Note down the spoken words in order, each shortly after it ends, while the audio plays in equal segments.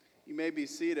may be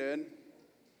seated.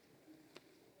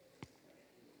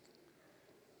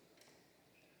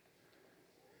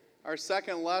 Our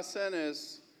second lesson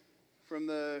is from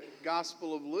the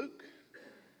Gospel of Luke.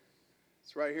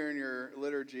 It's right here in your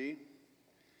liturgy.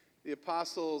 The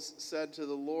apostles said to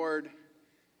the Lord,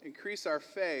 "Increase our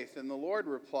faith." And the Lord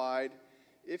replied,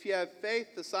 "If you have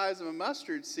faith the size of a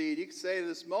mustard seed, you could say to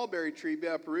this mulberry tree, 'Be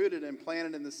uprooted and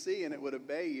planted in the sea,' and it would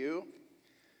obey you.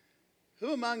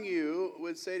 Who among you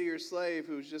would say to your slave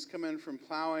who's just come in from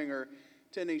plowing or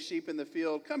tending sheep in the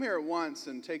field, 'Come here at once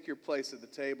and take your place at the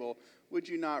table'? Would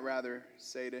you not rather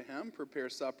say to him, 'Prepare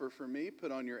supper for me,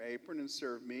 put on your apron and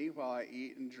serve me while I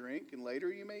eat and drink, and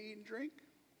later you may eat and drink'?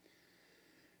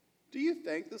 Do you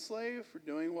thank the slave for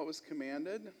doing what was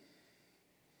commanded?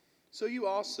 So you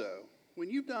also, when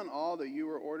you've done all that you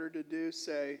were ordered to do,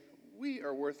 say, 'We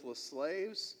are worthless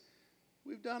slaves.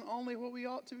 We've done only what we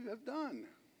ought to have done.'"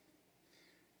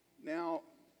 Now,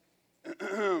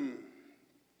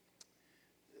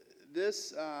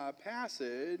 this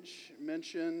passage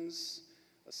mentions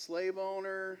a slave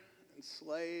owner and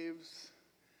slaves.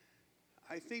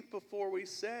 I think before we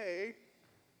say,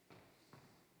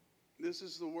 "This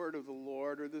is the word of the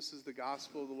Lord," or "This is the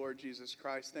gospel of the Lord Jesus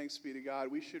Christ, thanks be to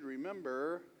God," we should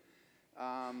remember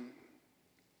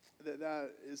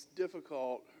that is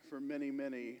difficult for many.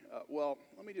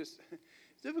 It's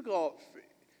difficult.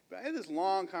 But I had this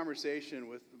long conversation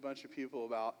with a bunch of people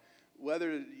about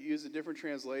whether to use a different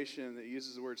translation that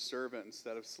uses the word servant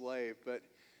instead of slave. But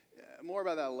more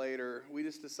about that later. We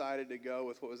just decided to go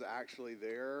with what was actually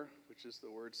there, which is the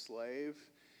word slave.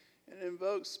 And it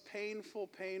invokes painful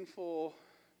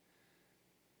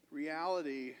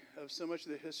reality of so much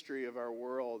of the history of our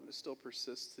world that still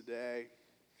persists today.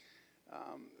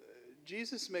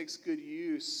 Jesus makes good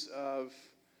use of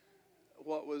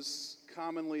what was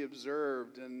commonly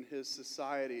observed in his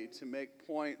society to make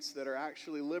points that are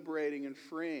actually liberating and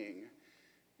freeing.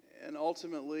 And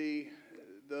ultimately,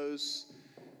 those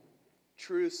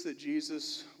truths that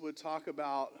Jesus would talk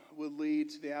about would lead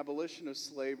to the abolition of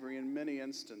slavery in many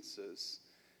instances.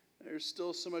 There's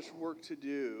still so much work to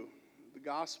do. The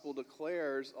gospel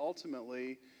declares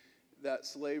ultimately that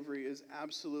slavery is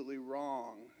absolutely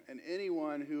wrong. And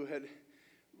anyone who had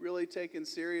really taken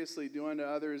seriously "do unto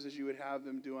others as you would have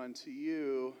them do unto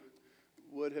you"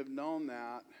 would have known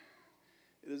that.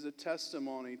 It is a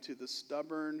testimony to the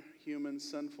stubborn human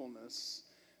sinfulness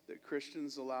that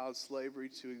Christians allowed slavery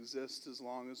to exist as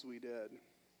long as we did.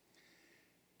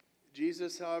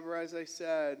 Jesus, however, as I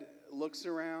said, looks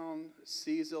around,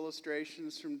 sees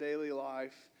illustrations from daily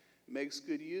life, makes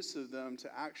good use of them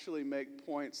to actually make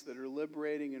points that are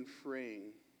liberating and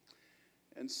freeing.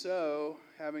 And so,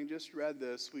 having just read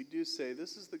this, we do say,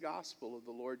 "This is the gospel of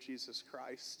the Lord Jesus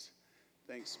Christ.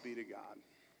 Thanks be to God."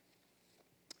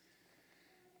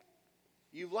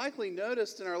 You've likely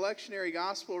noticed in our lectionary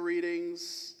gospel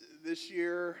readings this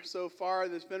year so far,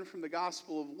 that's been from the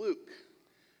Gospel of Luke.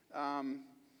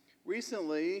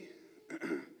 Recently,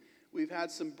 we've had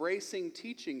some bracing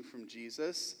teaching from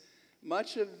Jesus.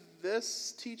 Much of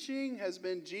this teaching has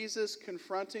been Jesus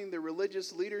confronting the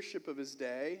religious leadership of his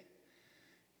day.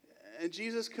 And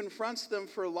Jesus confronts them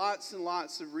for lots and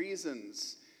lots of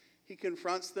reasons. He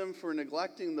confronts them for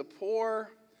neglecting the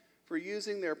poor, for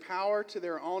using their power to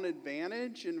their own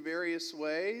advantage in various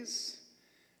ways,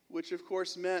 which of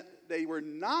course meant they were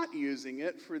not using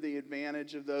it for the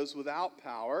advantage of those without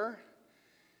power.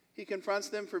 He confronts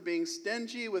them for being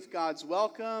stingy with God's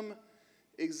welcome,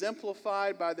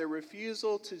 exemplified by their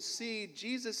refusal to see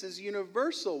Jesus'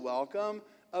 universal welcome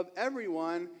of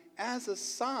everyone as a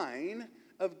sign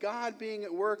of God being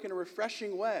at work in a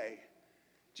refreshing way.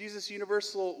 Jesus'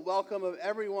 universal welcome of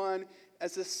everyone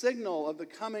as a signal of the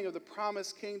coming of the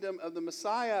promised kingdom of the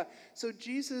Messiah. So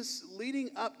Jesus,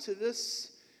 leading up to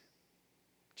this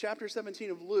chapter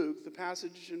 17 of Luke, the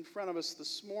passage in front of us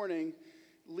this morning,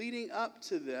 leading up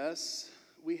to this,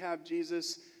 we have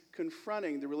Jesus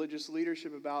confronting the religious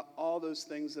leadership about all those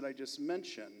things that I just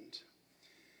mentioned.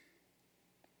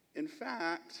 In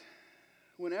fact,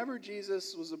 whenever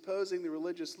Jesus was opposing the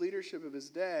religious leadership of his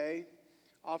day,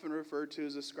 often referred to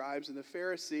as the scribes and the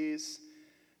Pharisees,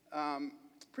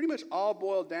 pretty much all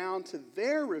boiled down to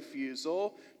their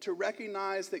refusal to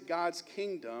recognize that God's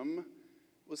kingdom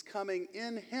was coming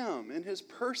in him, in his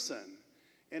person,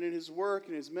 and in his work,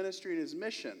 and his ministry, and his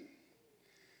mission.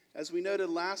 As we noted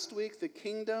last week, the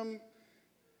kingdom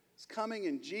is coming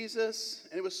in Jesus,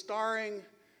 and it was starring,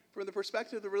 from the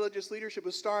perspective of the religious leadership,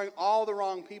 was starring all the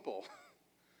wrong people.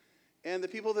 And the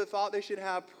people that thought they should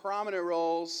have prominent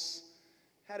roles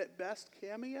had at best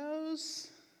cameos,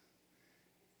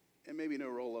 and maybe no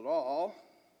role at all.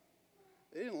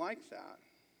 They didn't like that.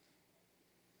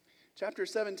 Chapter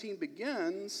 17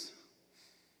 begins,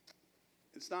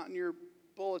 it's not in your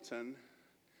bulletin.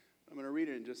 I'm going to read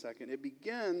it in just a second. It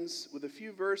begins with a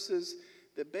few verses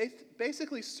that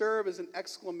basically serve as an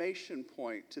exclamation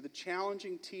point to the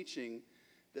challenging teaching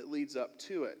that leads up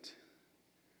to it.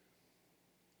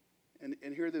 And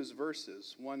here are those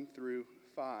verses, 1 through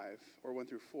 5, or 1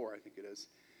 through 4, I think it is.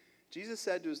 Jesus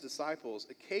said to his disciples,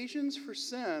 "Occasions for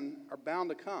sin are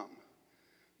bound to come,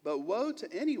 but woe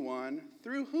to anyone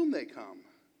through whom they come.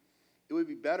 It would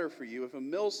be better for you if a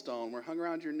millstone were hung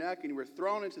around your neck and you were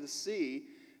thrown into the sea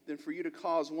than for you to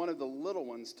cause one of the little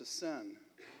ones to sin.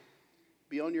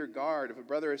 Be on your guard. If a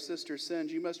brother or sister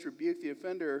sins, you must rebuke the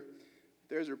offender. If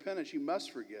there is repentance, you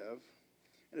must forgive.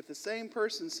 And if the same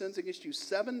person sins against you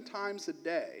 7 times a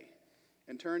day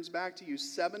and turns back to you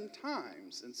 7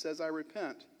 times and says, 'I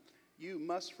repent,' you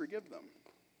must forgive them."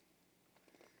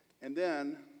 And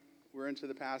then we're into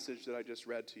the passage that I just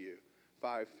read to you,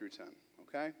 5 through 10,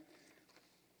 okay?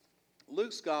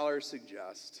 Luke scholars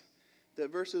suggest that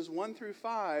verses 1 through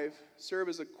 5 serve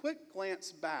as a quick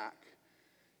glance back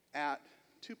at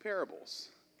 2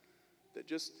 parables that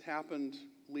just happened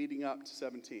leading up to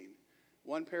 17.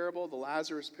 One parable, the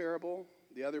Lazarus parable,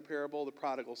 the other parable, the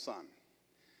prodigal son.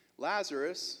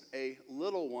 Lazarus, a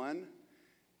little one,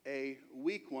 a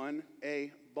weak one, a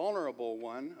vulnerable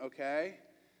one, okay,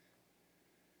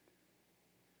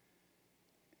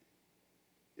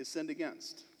 is sinned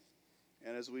against.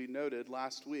 And as we noted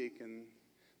last week, and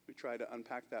we tried to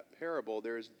unpack that parable,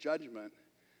 there is judgment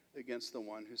against the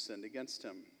one who sinned against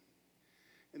him.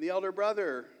 And the elder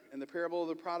brother in the parable of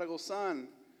the prodigal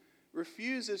son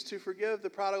refuses to forgive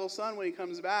the prodigal son when he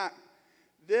comes back.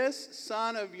 "This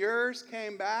son of yours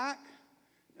came back,"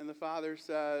 and the father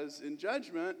says in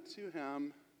judgment to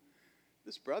him,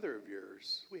 "This brother of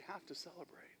yours, we have to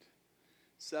celebrate.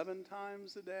 7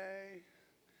 times a day,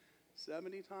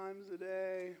 70 times a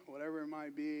day, whatever it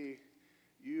might be,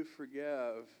 you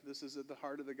forgive." This is at the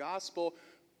heart of the gospel.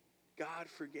 God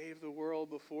forgave the world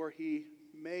before he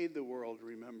made the world,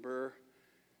 remember?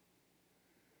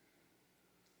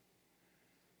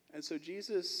 And so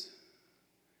Jesus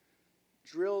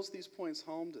drills these points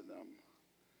home to them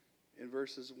in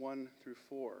verses 1 through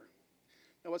 4.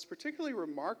 Now, what's particularly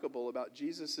remarkable about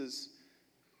Jesus'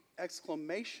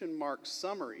 exclamation mark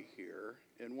summary here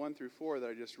in 1 through 4 that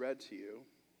I just read to you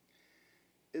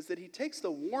is that he takes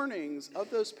the warnings of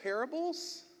those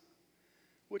parables,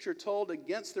 which are told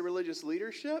against the religious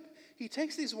leadership, he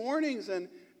takes these warnings and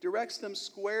directs them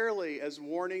squarely as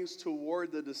warnings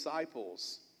toward the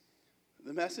disciples.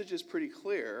 The message is pretty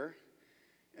clear,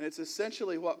 and it's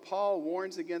essentially what Paul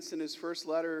warns against in his first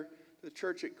letter to the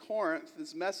church at Corinth.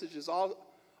 This message is all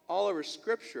over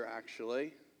Scripture,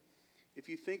 actually. If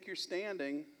you think you're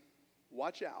standing,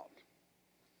 watch out.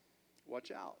 Watch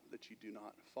out that you do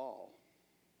not fall.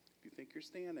 If you think you're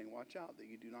standing, watch out that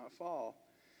you do not fall.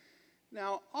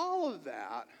 Now, all of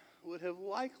that would have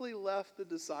likely left the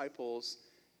disciples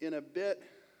in a bit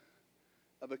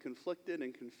of a conflicted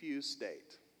and confused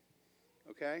state.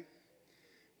 Okay?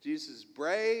 Jesus is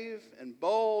brave and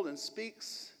bold and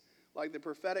speaks like the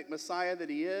prophetic Messiah that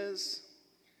he is.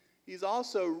 He's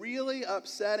also really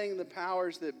upsetting the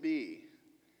powers that be.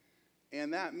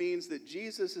 And that means that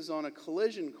Jesus is on a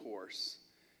collision course,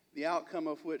 the outcome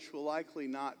of which will likely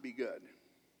not be good.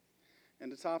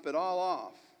 And to top it all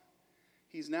off,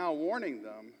 he's now warning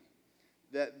them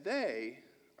that they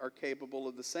are capable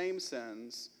of the same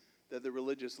sins that the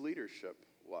religious leadership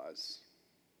was.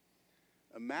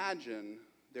 Imagine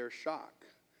their shock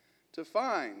to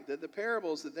find that the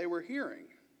parables that they were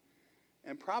hearing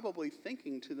and probably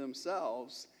thinking to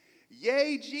themselves,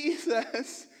 "Yay,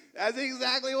 Jesus! That's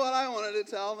exactly what I wanted to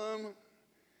tell them.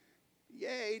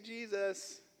 Yay,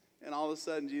 Jesus!" And all of a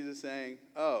sudden, Jesus saying,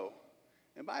 "Oh,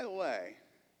 and by the way,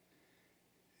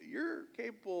 you're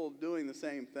capable of doing the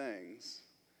same things.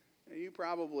 And you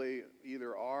probably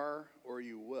either are or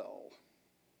you will."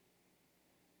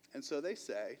 And so they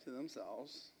say to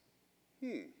themselves,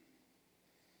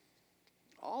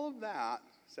 all of that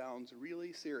sounds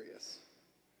really serious.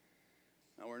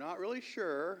 Now, we're not really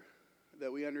sure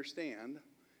that we understand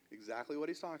exactly what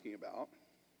he's talking about.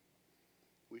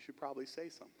 We should probably say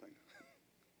something.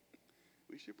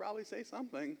 We should probably say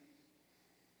something.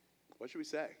 What should we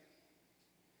say?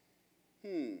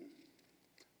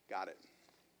 Got it.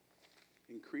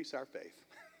 Increase our faith.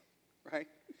 Right?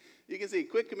 You can see,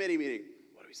 quick committee meeting.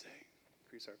 What do we say?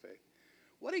 Increase our faith.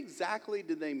 What exactly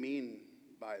did they mean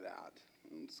by that?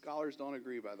 And scholars don't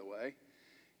agree, by the way.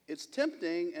 It's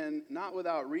tempting, and not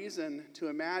without reason, to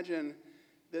imagine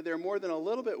that they're more than a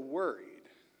little bit worried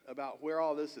about where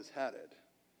all this is headed.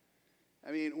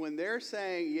 I mean, when they're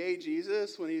saying, yay,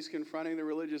 Jesus, when he's confronting the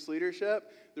religious leadership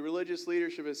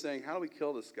is saying, how do we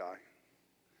kill this guy?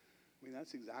 I mean,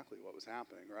 that's exactly what was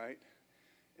happening, right?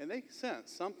 And they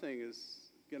sense something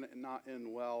is going to not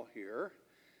end well here.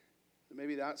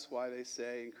 Maybe that's why they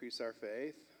say, increase our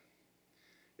faith.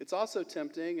 It's also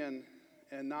tempting, and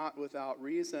not without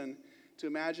reason, to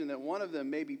imagine that one of them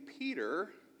may be Peter.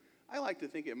 I like to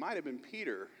think it might have been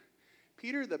Peter.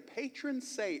 Peter, the patron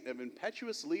saint of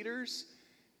impetuous leaders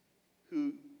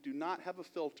who do not have a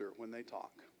filter when they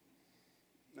talk.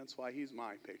 That's why he's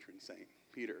my patron saint,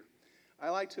 Peter. I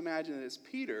like to imagine that it's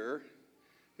Peter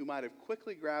who might have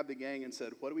quickly grabbed the gang and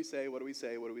said, what do we say, what do we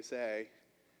say, what do we say?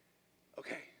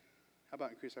 Okay, how about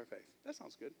increase our faith? That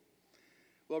sounds good.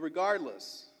 Well,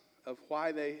 regardless of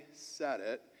why they said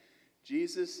it,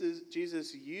 Jesus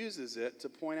uses it to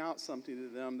point out something to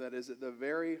them that is at the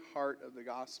very heart of the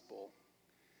gospel.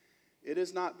 It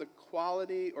is not the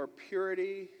quality or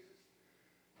purity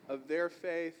of their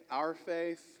faith, our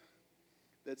faith,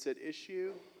 that's at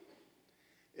issue.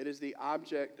 It is the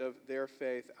object of their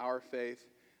faith, our faith,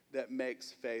 that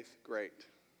makes faith great.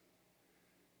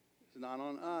 It's not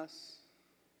on us.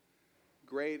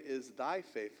 Great is thy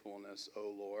faithfulness,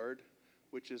 O Lord,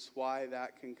 which is why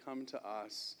that can come to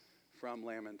us from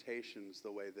Lamentations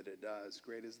the way that it does.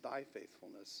 Great is thy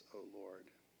faithfulness, O Lord.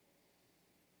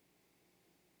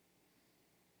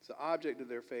 It's the object of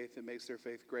their faith that makes their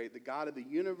faith great. The God of the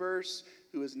universe,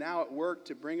 who is now at work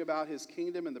to bring about his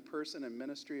kingdom in the person and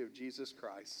ministry of Jesus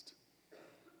Christ.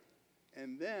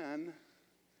 And then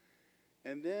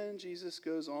Jesus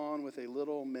goes on with a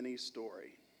little miniature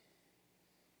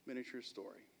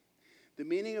story. The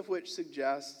meaning of which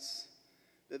suggests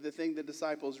that the thing the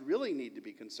disciples really need to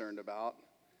be concerned about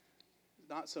is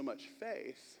not so much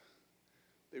faith.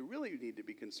 They really need to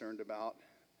be concerned about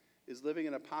is living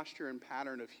in a posture and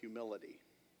pattern of humility.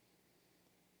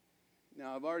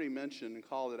 Now, I've already mentioned and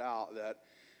called it out that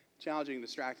challenging,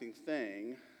 distracting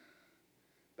thing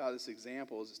about this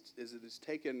example is it is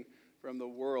taken from the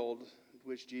world in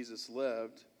which Jesus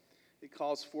lived. It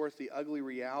calls forth the ugly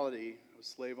reality of a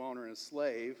slave owner and a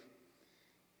slave,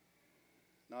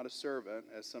 not a servant,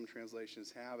 as some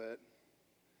translations have it.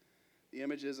 The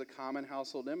image is a common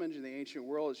household image in the ancient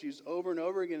world. It's used over and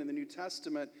over again in the New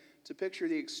Testament to picture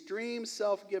the extreme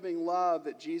self-giving love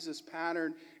that Jesus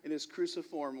patterned in his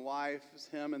cruciform life, as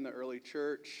him in the early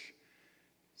church.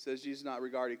 It says Jesus not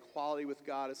regard equality with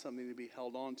God as something to be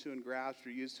held on to and grasped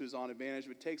or used to his own advantage,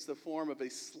 but takes the form of a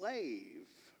slave.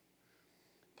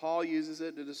 Paul uses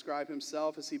it to describe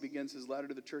himself as he begins his letter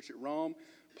to the church at Rome.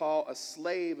 Paul, a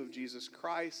slave of Jesus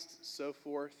Christ, so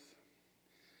forth.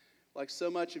 Like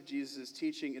so much of Jesus'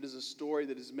 teaching, it is a story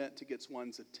that is meant to get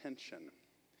one's attention.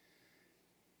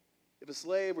 If a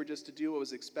slave were just to do what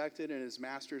was expected and his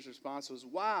master's response was,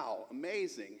 wow,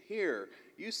 amazing, here,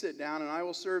 you sit down and I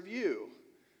will serve you,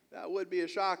 that would be a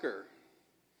shocker.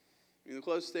 I mean, the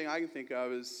closest thing I can think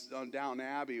of is on Downton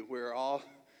Abbey, where all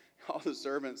the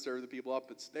servants serve the people up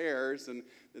at stairs and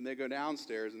then they go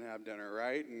downstairs and have dinner,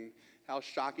 right? And how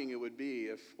shocking it would be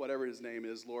if whatever his name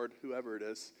is, Lord, whoever it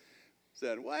is,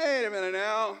 said, wait a minute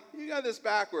now, you got this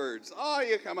backwards. Oh,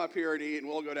 you come up here and eat and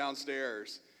we'll go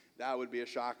downstairs. That would be a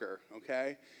shocker,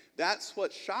 okay? That's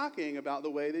what's shocking about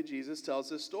the way that Jesus tells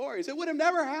his stories. It would have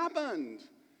never happened,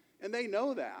 and they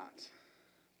know that.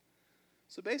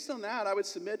 So based on that, I would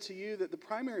submit to you that the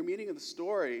primary meaning of the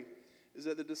story is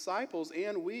that the disciples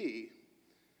and we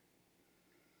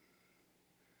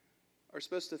are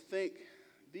supposed to think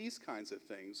these kinds of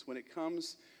things when it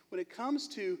comes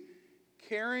to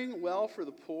caring well for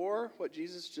the poor, what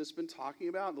Jesus has just been talking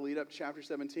about in the lead up to chapter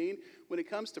 17, when it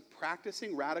comes to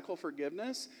practicing radical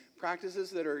forgiveness, practices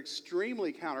that are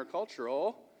extremely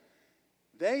countercultural,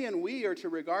 they and we are to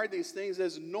regard these things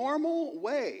as normal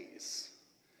ways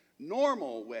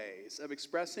of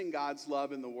expressing God's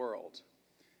love in the world.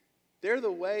 They're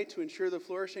the way to ensure the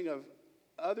flourishing of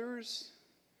others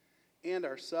and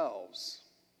ourselves.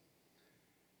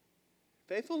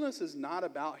 Faithfulness is not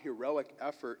about heroic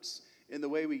efforts in the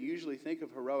way we usually think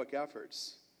of heroic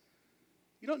efforts.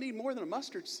 You don't need more than a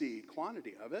mustard seed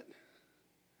quantity of it.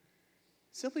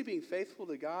 Simply being faithful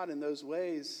to God in those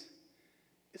ways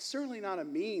is certainly not a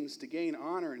means to gain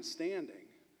honor and standing.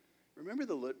 Remember,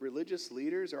 the religious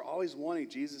leaders are always wanting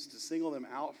Jesus to single them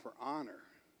out for honor.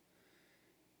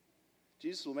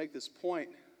 Jesus will make this point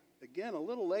again a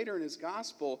little later in his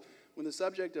gospel when the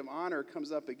subject of honor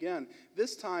comes up again.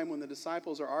 This time when the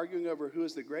disciples are arguing over who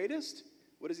is the greatest,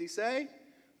 what does he say?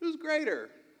 Who's greater?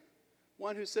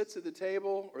 One who sits at the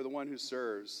table or the one who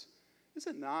serves? Is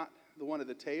it not the one at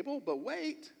the table? But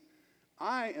wait,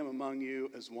 I am among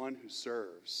you as one who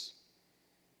serves.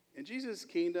 In Jesus'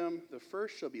 kingdom, the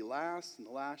first shall be last, and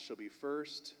the last shall be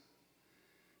first.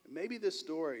 And maybe this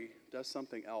story does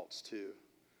something else too.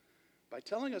 By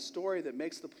telling a story that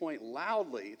makes the point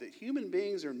loudly that human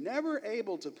beings are never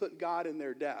able to put God in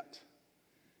their debt.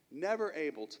 Never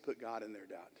able to put God in their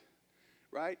debt.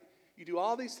 Right? You do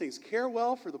all these things. Care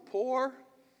well for the poor.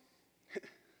 You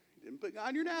didn't put God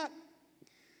in your debt.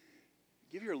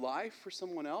 Give your life for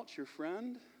someone else, your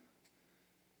friend.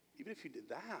 Even if you did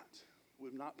that,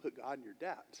 would not put God in your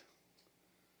debt.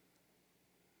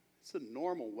 It's the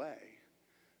normal way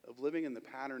of living in the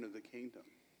pattern of the kingdom.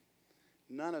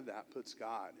 None of that puts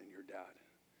God in your debt.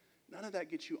 None of that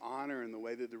gets you honor in the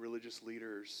way that the religious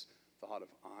leaders thought of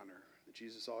honor, that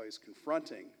Jesus is always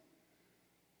confronting.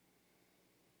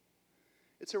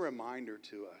 It's a reminder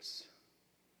to us.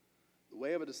 The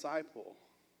way of a disciple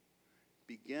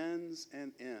begins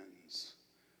and ends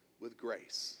with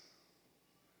grace.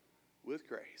 With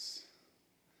grace.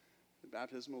 The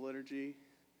baptismal liturgy,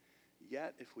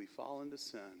 yet if we fall into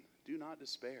sin, do not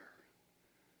despair.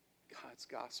 God's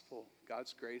gospel,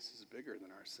 God's grace is bigger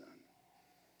than our sin.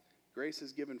 Grace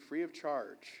is given free of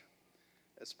charge.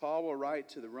 As Paul will write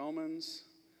to the Romans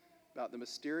about the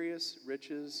mysterious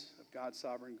riches of God's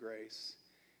sovereign grace,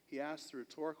 he asks the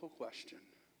rhetorical question,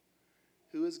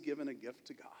 who has given a gift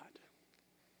to God?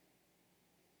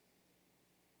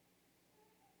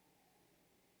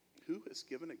 Who has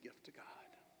given a gift to God?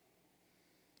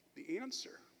 The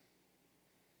answer,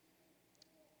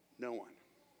 no one.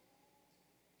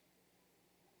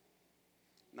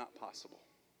 Not possible.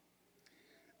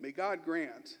 May God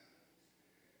grant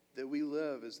that we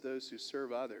live as those who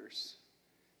serve others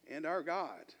and our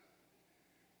God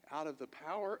out of the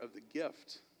power of the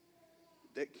gift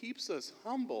that keeps us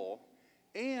humble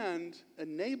and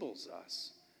enables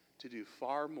us to do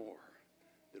far more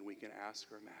than we can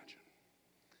ask or imagine.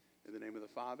 In the name of the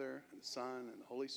Father, and the Son, and the Holy Spirit.